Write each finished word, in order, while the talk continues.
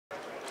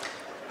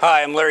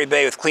Hi, I'm Larry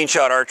Bay with Clean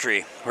Shot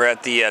Archery. We're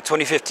at the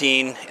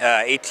 2015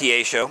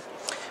 ATA show.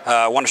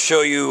 I want to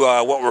show you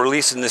what we're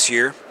releasing this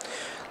year.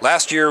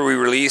 Last year we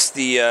released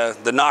the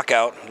Nock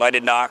Out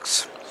lighted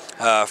nocks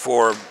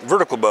for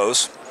vertical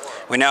bows.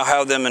 We now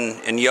have them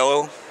in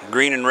yellow,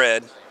 green, and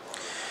red.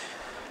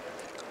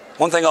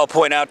 One thing I'll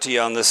point out to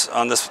you on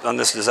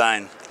this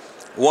design: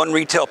 one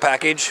retail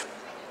package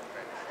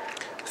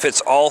fits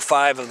all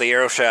 5 of the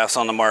arrow shafts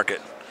on the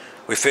market.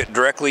 We fit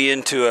directly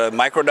into a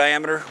micro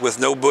diameter with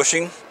no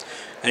bushing,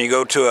 and you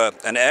go to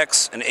an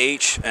X, an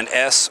H, an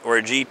S, or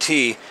a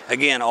GT,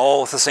 again,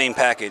 all with the same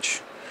package.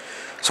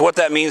 So what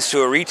that means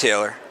to a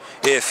retailer,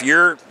 if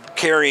you're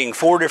carrying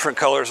 4 different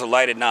colors of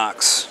lighted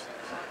nocks,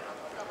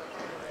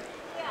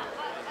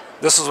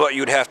 this is what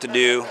you'd have to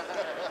do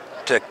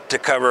to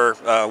cover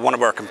one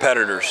of our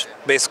competitors,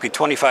 basically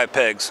 25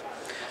 pegs.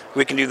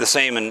 We can do the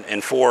same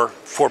in 4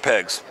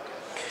 pegs.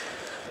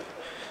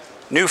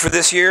 New for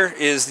this year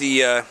is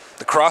the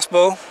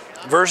crossbow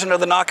version of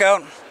the Nock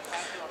Out.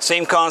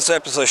 Same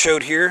concept as I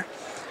showed here.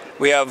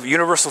 We have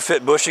universal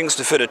fit bushings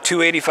to fit a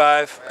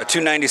 285, a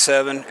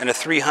 297, and a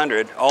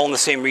 300, all in the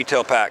same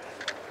retail pack.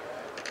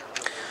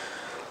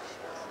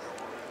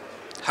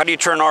 How do you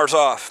turn ours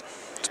off?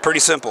 It's pretty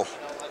simple.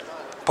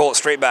 Pull it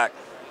straight back.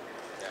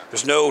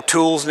 There's no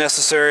tools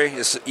necessary.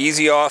 It's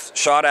easy off,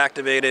 shot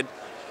activated,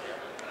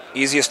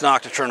 easiest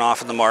nock to turn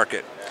off in the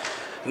market.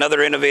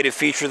 Another innovative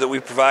feature that we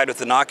provide with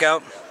the Nock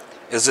Out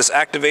is this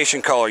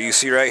activation collar you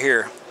see right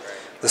here.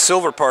 The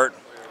silver part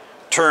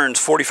turns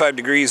 45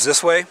 degrees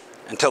this way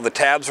until the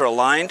tabs are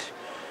aligned.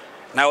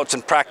 Now it's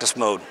in practice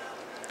mode.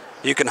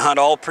 You can hunt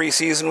all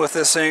pre-season with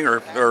this thing,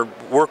 or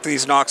work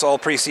these nocks all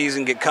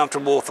pre-season, get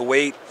comfortable with the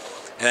weight,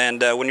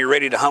 and when you're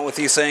ready to hunt with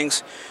these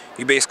things,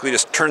 you basically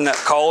just turn that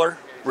collar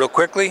real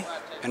quickly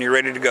and you're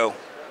ready to go.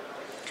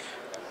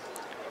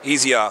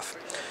 Easy off.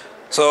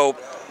 So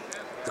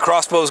the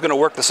crossbow is going to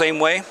work the same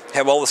way,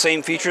 have all the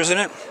same features in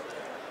it.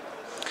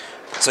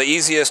 It's the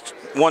easiest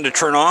one to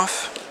turn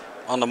off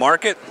on the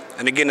market,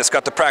 and again, it's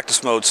got the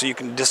practice mode, so you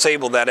can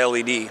disable that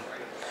LED.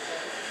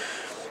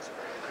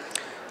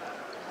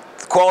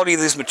 The quality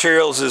of these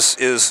materials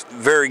is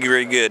very,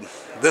 very good.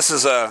 This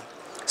is a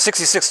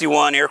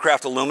 6061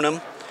 aircraft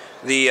aluminum.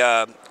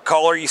 The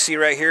collar you see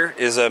right here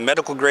is a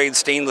medical grade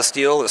stainless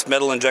steel. It's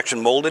metal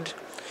injection molded.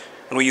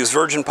 And we use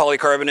virgin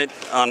polycarbonate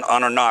on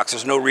our nocks.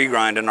 There's no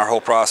regrind in our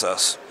whole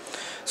process.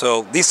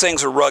 So these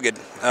things are rugged.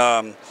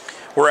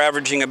 We're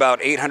averaging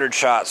about 800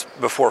 shots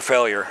before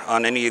failure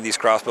on any of these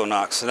crossbow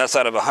nocks, and that's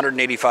out of a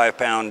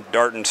 185-pound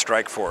Darton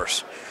Strike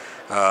Force.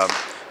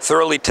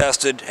 Thoroughly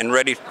tested and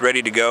ready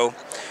to go.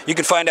 You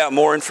can find out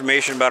more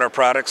information about our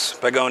products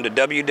by going to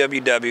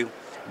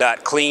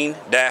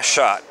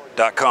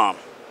www.clean-shot.com.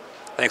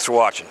 Thanks for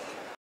watching.